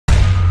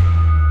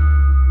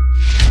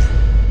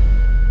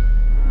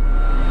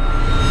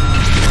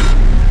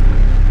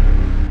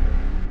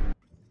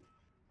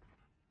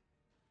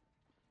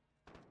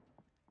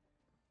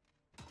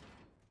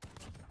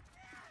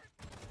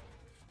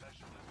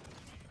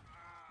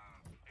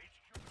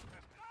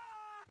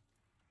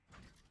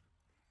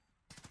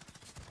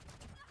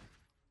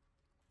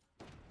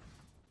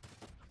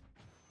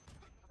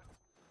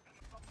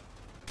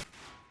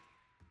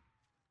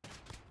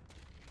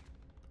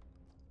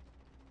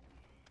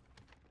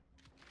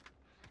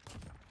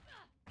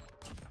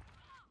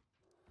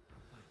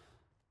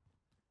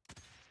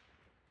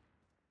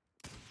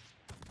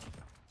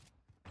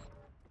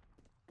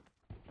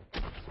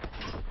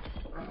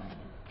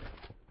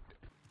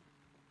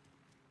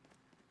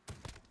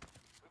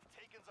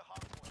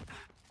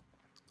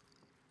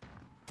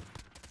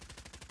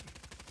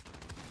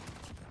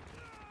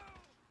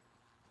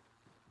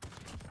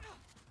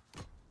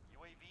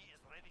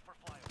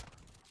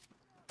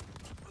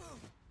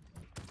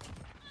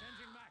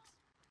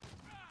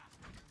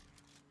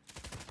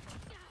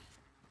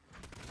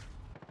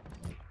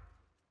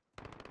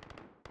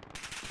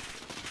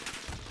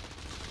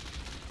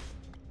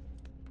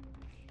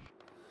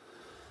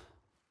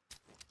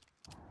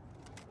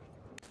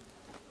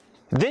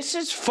This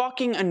is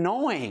fucking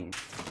annoying.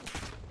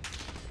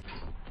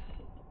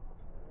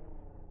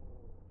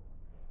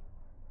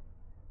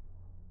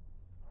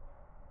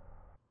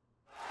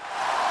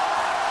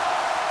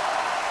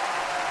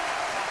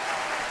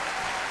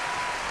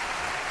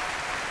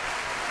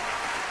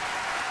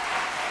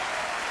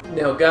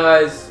 Now,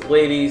 guys,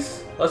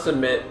 ladies, let's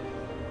admit,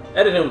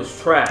 editing was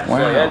trash.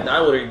 Wow. Like,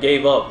 I would have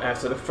gave up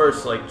after the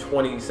first like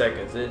 20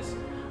 seconds.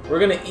 We're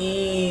gonna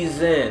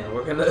ease in.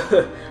 We're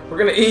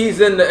gonna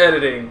ease into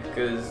editing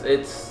because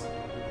it's,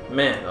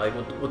 man, like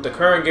with the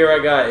current gear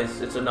I got,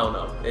 it's a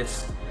no-no.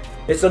 It's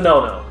a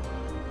no-no.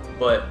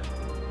 But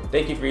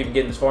thank you for even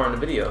getting this far in the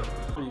video.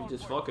 You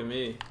just fucking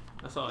me.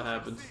 That's how it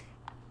happens.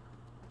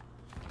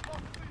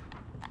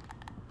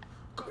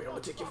 Come here, I'm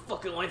gonna take your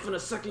fucking life in a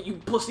second, you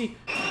pussy.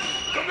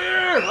 Come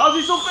here! How's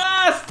he so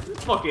fast?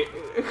 Fuck it.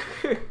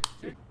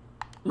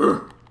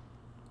 You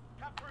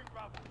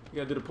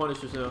gotta do the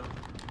Punishers now.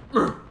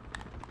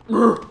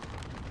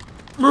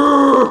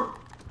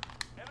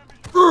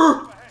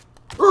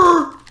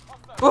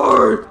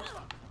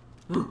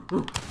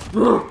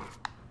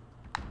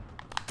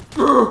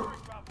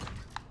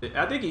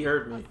 I think he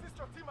heard me.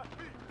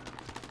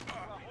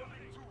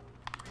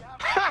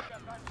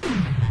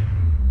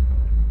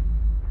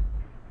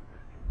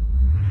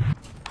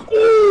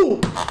 Ooh!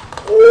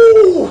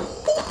 Ooh!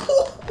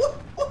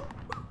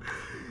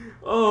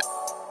 Oh.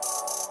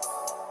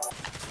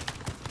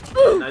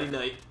 Nighty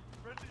night.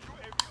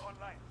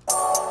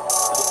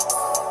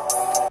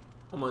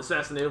 I'm gonna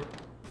assassinate him.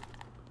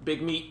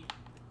 Big meat.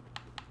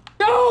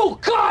 No!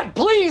 God,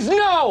 please,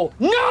 no!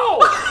 No!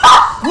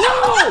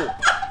 No!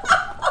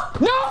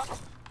 No!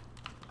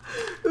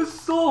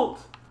 Assault!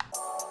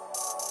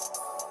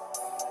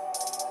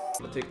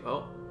 I'm gonna take.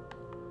 Oh.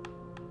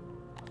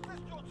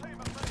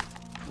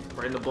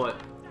 Right in the butt.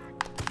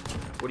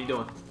 What are you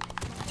doing?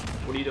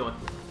 What are you doing?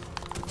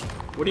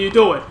 What are you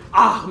doing?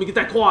 Ah, let me get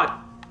that quad.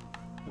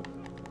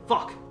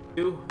 Fuck.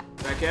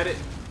 Back at it.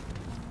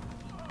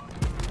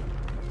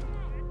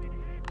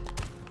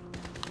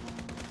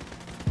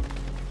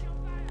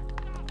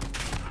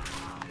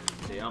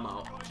 Okay, I'm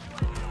out.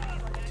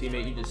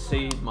 Teammate, you just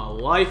saved my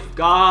life.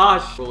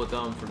 Gosh. Roll it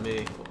down for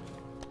me.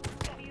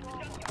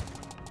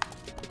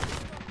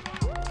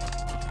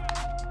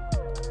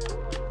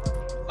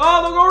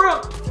 Oh, don't go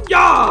around.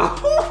 Yeah!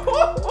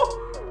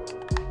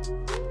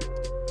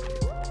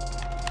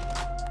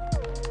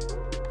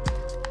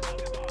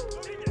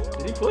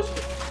 Did he push?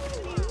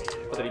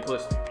 I thought he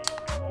pushed.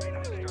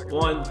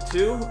 1,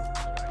 2.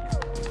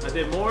 I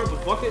did more, but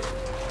fuck it.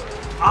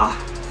 Ah!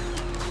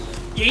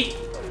 Yeet!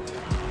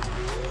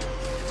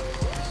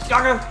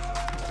 Yaga!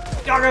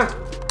 Yaga!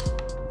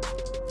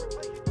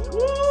 Woo!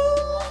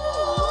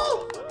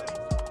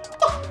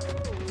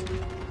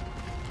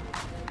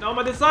 No,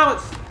 I did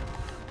silence!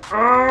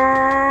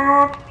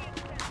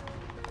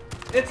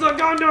 It's a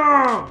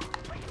Gundam!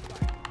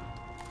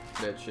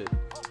 That shit.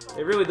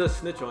 It really does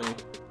snitch on you.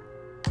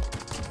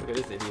 Look at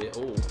this idiot.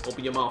 Oh,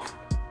 open your mouth.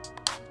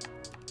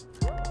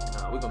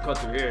 Nah, we gonna cut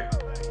through here.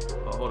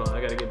 Oh, hold on.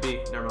 I gotta get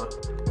B. Never mind.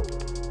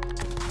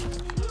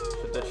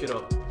 Shut that shit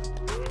up.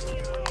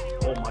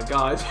 Oh my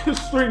god.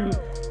 It's string.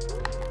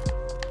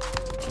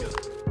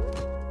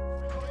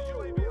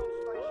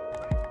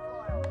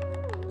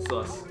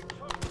 Sus.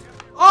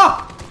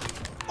 Ah!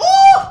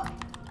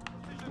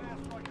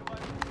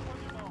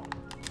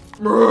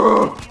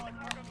 What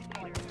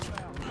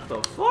the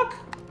fuck?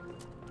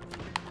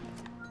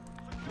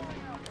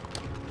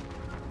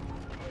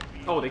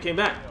 Oh, they came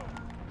back.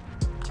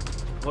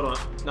 Hold on.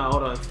 No,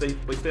 hold on. Stay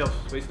stealth.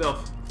 Stay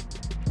stealth.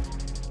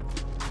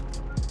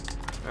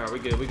 Alright, we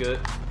good. We good.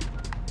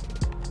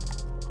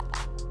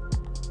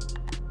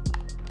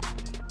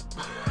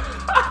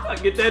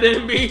 Get that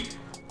in me.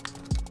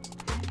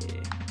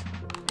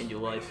 Yeah. End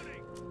your life.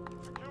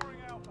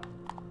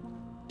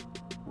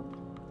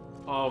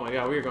 Oh my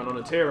god, we are going on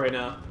a tear right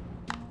now.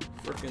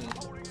 Freaking.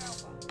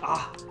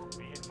 Ah.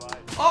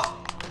 Oh!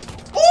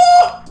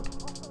 Oh!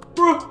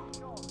 Bruh!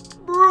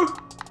 Bruh!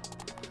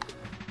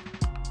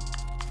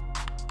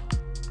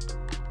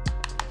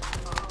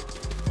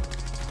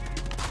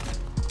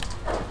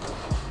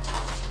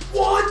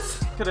 What?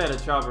 Could have had a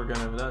chopper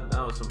gun, but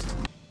that was some.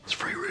 It's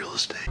free real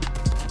estate.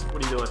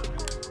 What are you doing?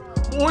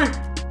 Boy!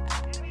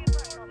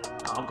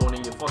 Nah, I'm going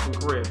in your fucking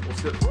crib.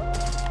 What's good?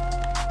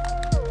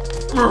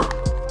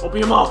 Open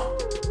your mouth!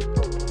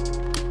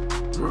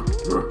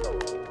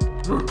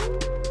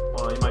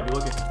 Oh, you might be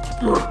looking.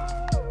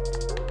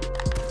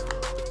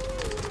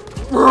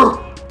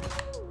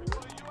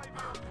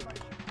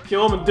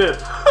 Kill him and dip.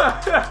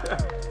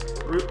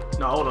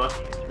 No, hold on.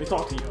 Let me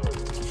talk to you.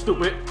 You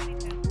stupid.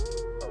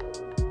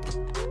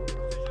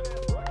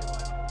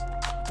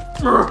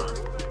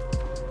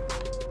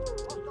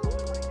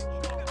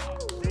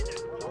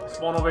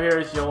 Spawn over here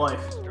is your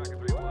life.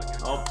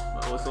 Oh,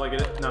 looks like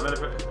it. No, matter of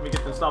fact, let me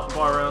get them stop and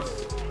bar rounds.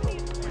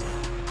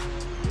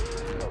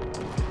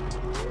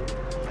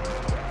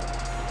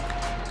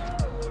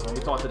 Let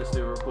me talk to this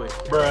dude real quick.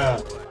 Bruh.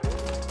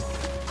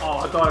 Oh,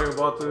 I thought he was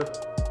about to.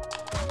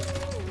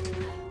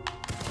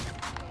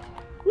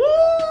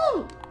 Woo!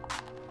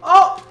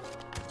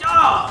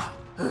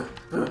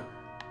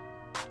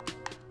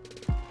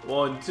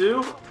 1,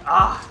 2.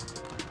 Ah!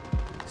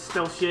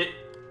 Still shit.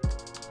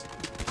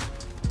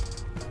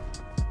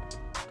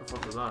 What the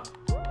fuck was that?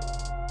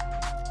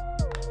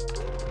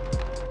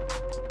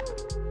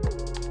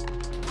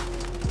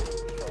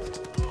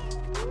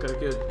 Got a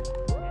kid.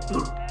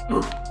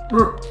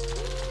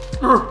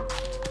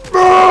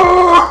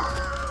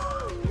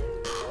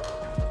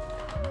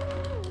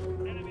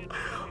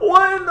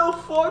 What in the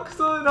fuck,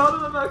 son? How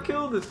did I not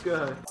kill this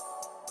guy?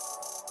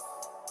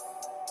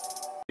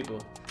 People.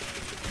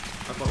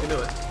 I fucking knew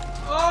it.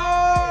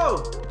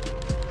 Oh!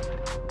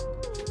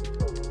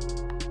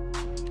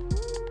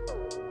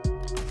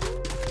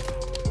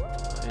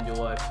 End your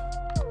life.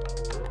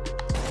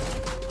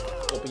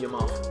 Open your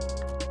mouth.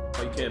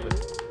 Why you camping?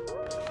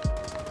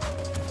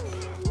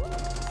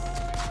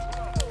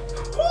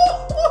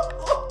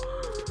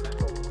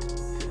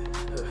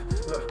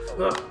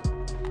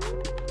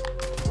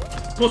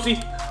 Pussy!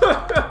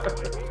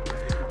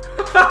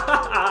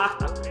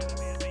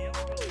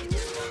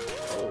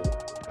 Oh.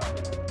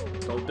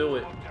 Don't do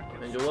it.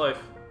 End your life.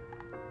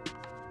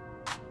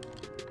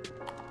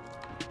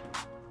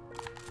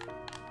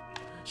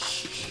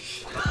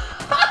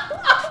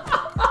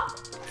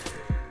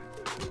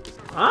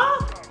 Huh?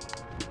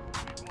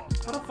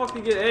 How the fuck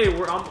did you get A?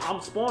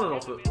 I'm spawning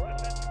off it.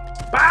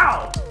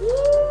 Bow!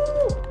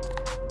 Woo!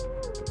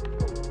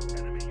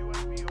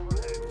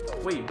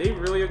 Wait, they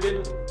really are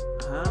getting...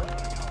 Huh?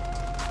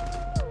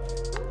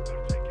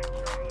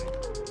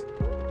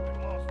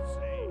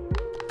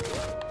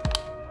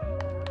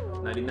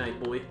 Nighty night,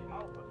 boy.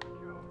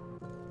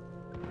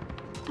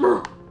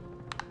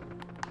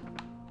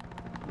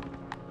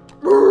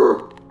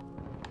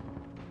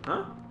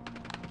 Huh?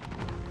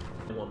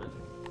 Woman.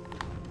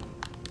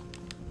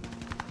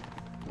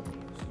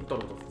 You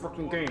thought it was a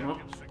fucking game, huh?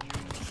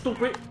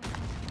 Stupid.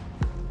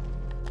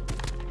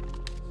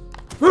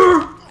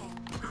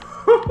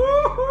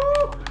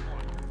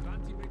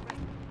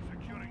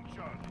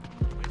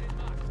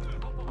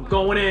 I'm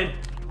going in.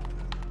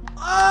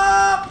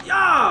 Up,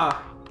 yeah.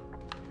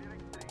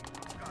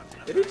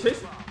 Did he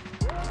chase me?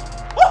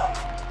 Oh!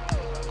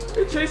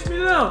 He chased me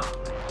down.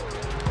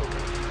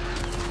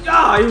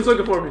 Yeah, he was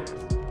looking for me.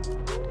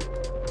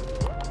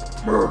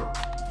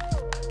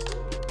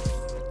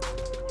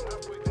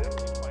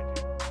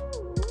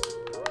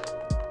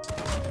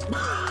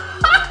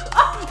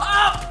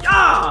 Up,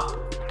 yeah.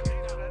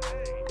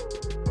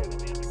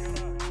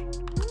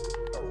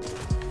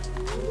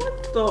 What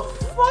the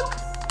fuck?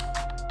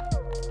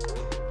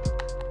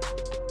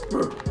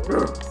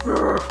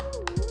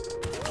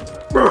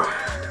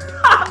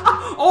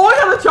 Oh, I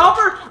got a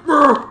chopper!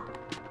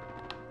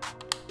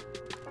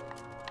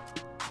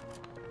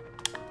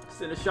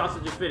 Send the shots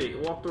at your fitty.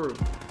 Walk through.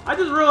 I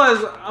just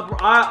realized,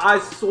 I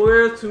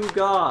swear to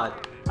God,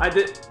 I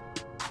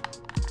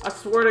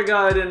swear to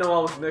God I didn't know I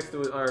was next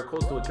to it, or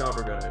close to a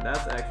chopper gunner.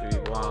 That's actually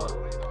wild.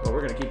 But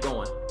we're gonna keep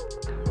going.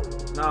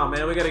 Nah,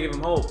 man, we gotta give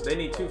them hope. They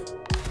need two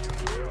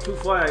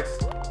flags.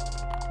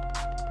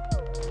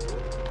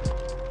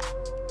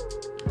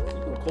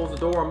 You gonna close the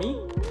door on me?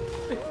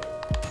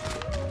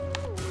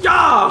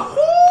 Yeah!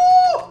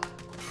 Woo!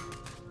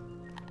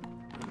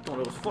 You thought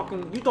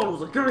it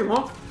was a game,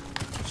 huh?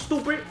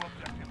 Stupid.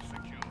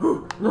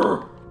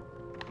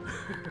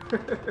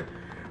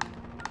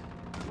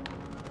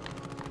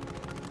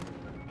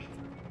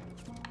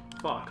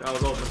 Fuck, I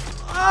was open.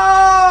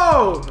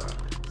 Oh!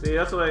 See,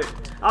 that's what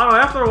I don't know,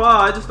 after a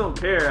while, I just don't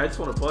care. I just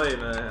want to play,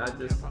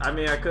 man. I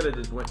mean, I could have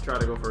just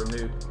tried to go for a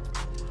nuke.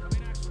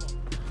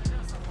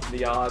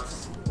 The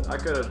odds. I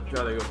could have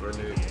tried to go for a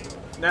nuke.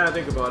 Now I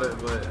think about it,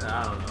 but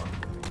I don't know.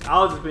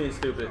 I was just being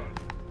stupid.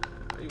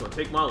 You gonna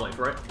take my life,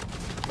 right?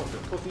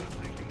 Fucking pussy.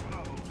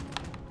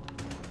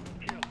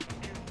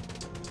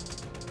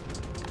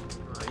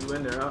 You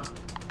in there, huh?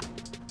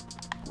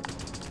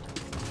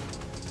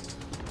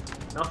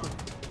 Nothing.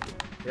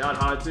 Yeah, I'd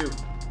hide too.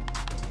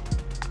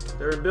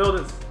 They're in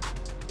buildings.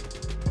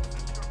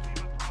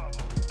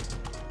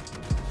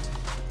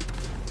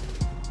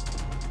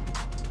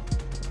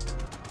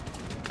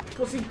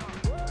 Pussy.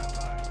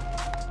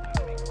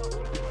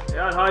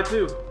 Yeah, I'd hide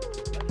too.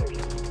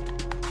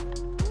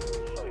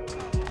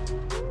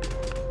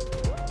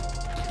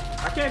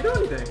 I can't do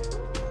anything.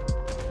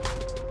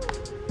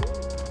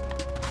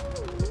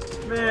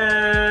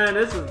 Man,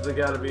 this is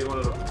gotta be one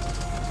of the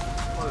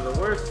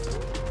worst.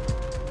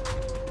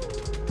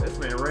 This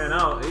man ran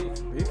out. He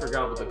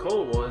forgot what the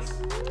code was.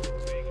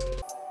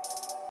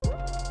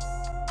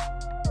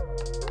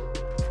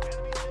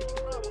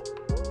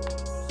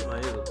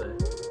 Somebody is up there.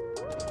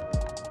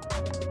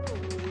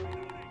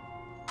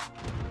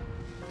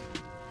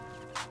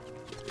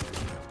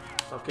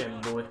 Stop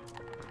camping, boy.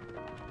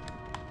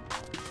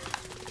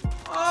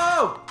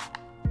 Oh!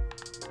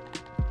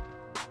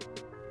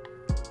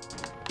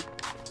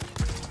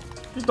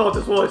 You thought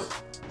this was?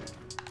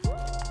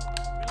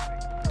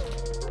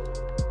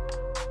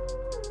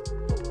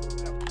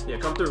 Yeah,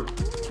 come through.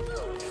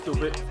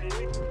 Stupid.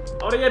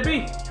 Oh, they got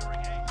B.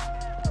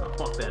 Oh,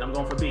 fuck that. I'm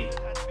going for B.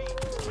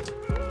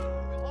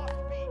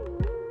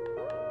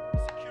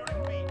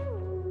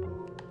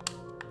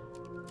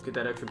 Get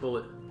that extra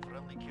bullet.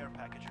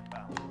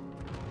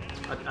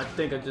 I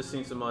think I just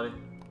seen somebody.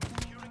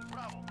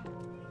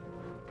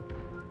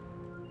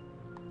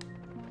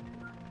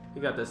 He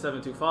got that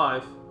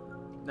 725.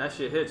 That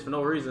shit hits for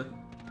no reason.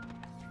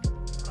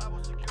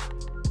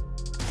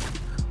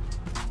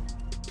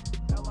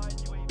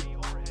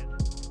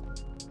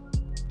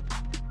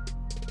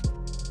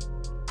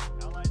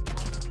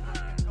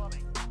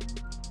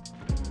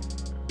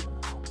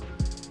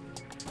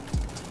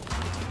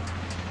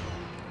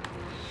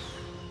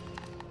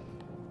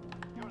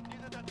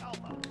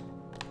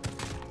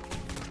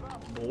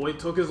 Boy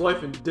took his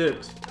life and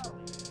dipped.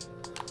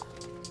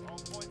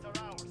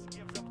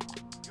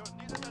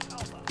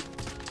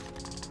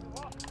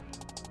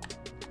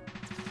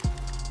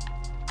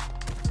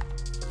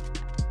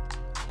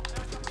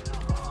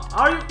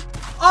 Are you?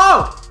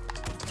 Oh!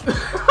 What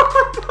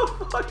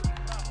the fuck?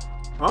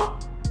 Huh?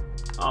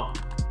 Oh.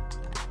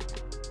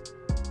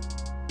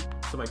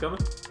 Somebody coming?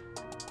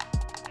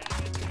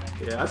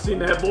 Yeah, I seen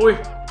that, boy.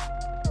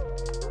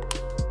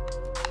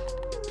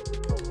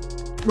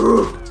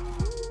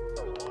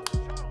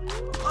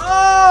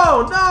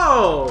 Oh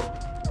no!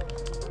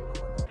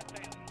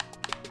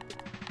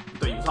 You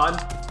thought you was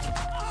hiding?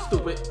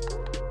 Stupid.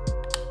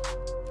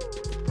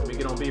 Let me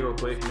get on B real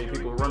quick. Make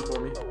people run for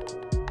me.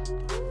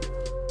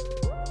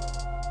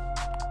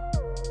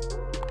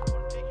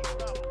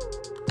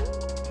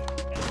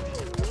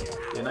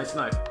 Yeah, nice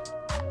knife.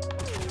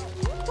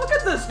 Look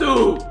at this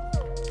dude!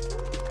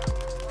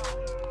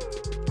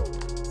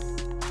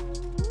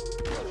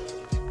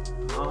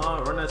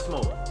 Run that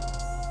smoke.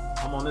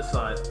 I'm on this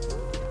side.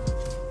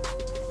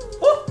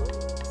 Woo!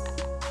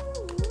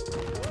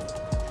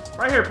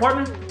 Right here,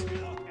 partner.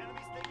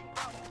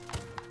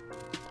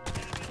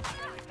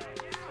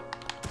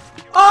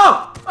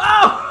 Oh!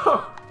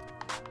 Oh!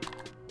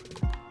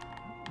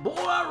 Boy,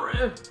 I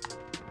ran.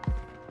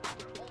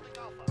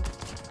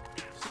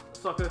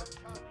 Sucker.